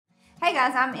Hey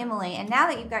guys, I'm Emily, and now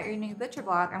that you've got your new butcher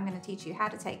block, I'm going to teach you how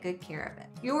to take good care of it.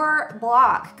 Your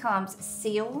block comes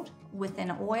sealed with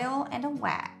an oil and a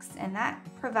wax, and that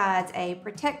provides a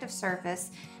protective surface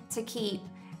to keep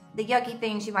the yucky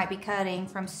things you might be cutting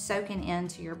from soaking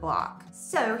into your block.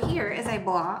 So here is a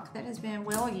block that has been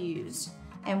well used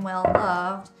and well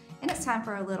loved, and it's time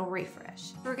for a little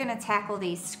refresh. We're gonna tackle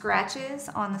these scratches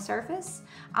on the surface.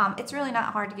 It's really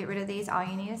not hard to get rid of these. All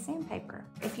you need is sandpaper.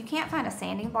 If you can't find a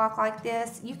sanding block like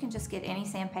this, you can just get any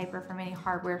sandpaper from any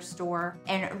hardware store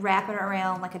and wrap it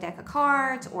around like a deck of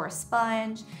cards or a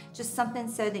sponge, just something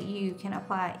so that you can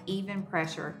apply even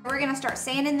pressure. We're gonna start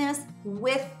sanding this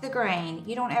with the grain.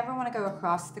 You don't ever wanna go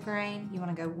across the grain. You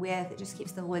wanna go with, it just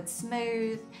keeps the wood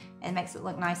smooth and makes it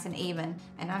look nice and even.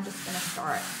 And I'm just gonna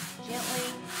start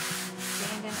gently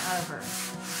sanding over.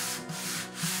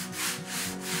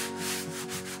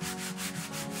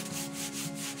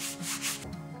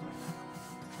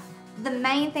 The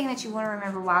main thing that you want to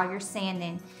remember while you're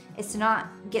sanding is to not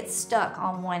get stuck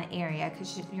on one area,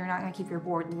 because you're not going to keep your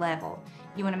board level.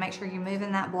 You want to make sure you're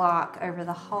moving that block over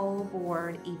the whole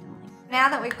board evenly. Now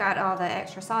that we've got all the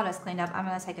extra sawdust cleaned up, I'm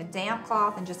going to take a damp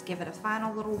cloth and just give it a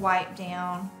final little wipe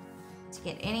down to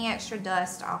get any extra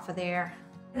dust off of there.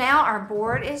 Now our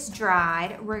board is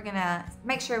dried. We're gonna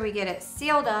make sure we get it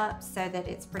sealed up so that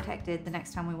it's protected the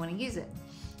next time we want to use it.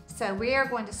 So we are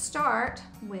going to start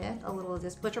with a little of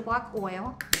this butcher block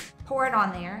oil, pour it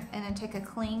on there, and then take a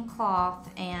clean cloth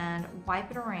and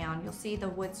wipe it around. You'll see the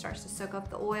wood starts to soak up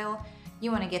the oil.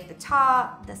 You want to get the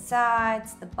top, the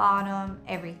sides, the bottom,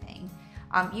 everything.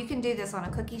 You can do this on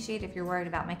a cookie sheet if you're worried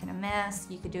about making a mess.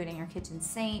 You could do it in your kitchen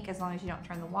sink as long as you don't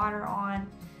turn the water on.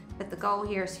 But the goal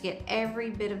here is to get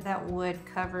every bit of that wood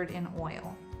covered in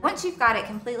oil. Once you've got it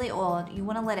completely oiled, you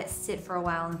want to let it sit for a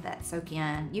while and let that soak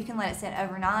in. You can let it sit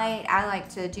overnight. I like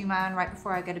to do mine right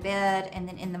before I go to bed, and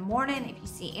then in the morning, if you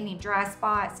see any dry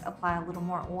spots, apply a little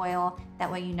more oil.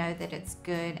 That way you know that it's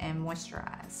good and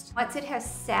moisturized. Once it has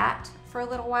sat for a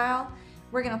little while,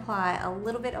 we're going to apply a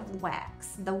little bit of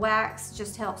wax. The wax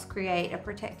just helps create a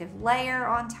protective layer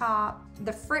on top.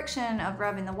 The friction of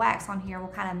rubbing the wax on here will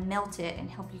kind of melt it and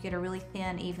help you get a really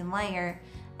thin, even layer,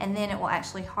 and then it will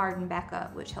actually harden back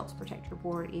up, which helps protect your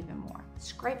board even more.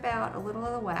 Scrape out a little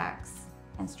of the wax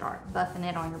and start buffing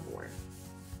it on your board.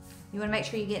 You want to make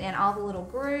sure you get in all the little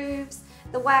grooves.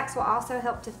 The wax will also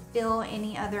help to fill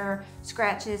any other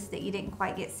scratches that you didn't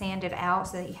quite get sanded out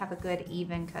so that you have a good,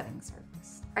 even cutting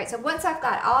surface. All right, so once I've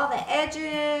got all the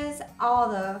edges, all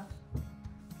the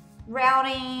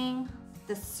routing,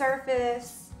 the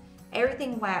surface,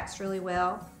 everything waxed really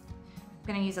well, I'm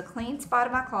gonna use a clean spot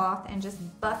of my cloth and just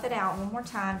buff it out one more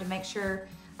time to make sure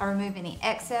I remove any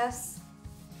excess.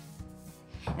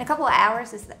 In a couple of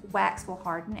hours, this wax will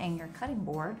harden and your cutting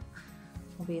board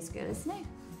will be as good as new.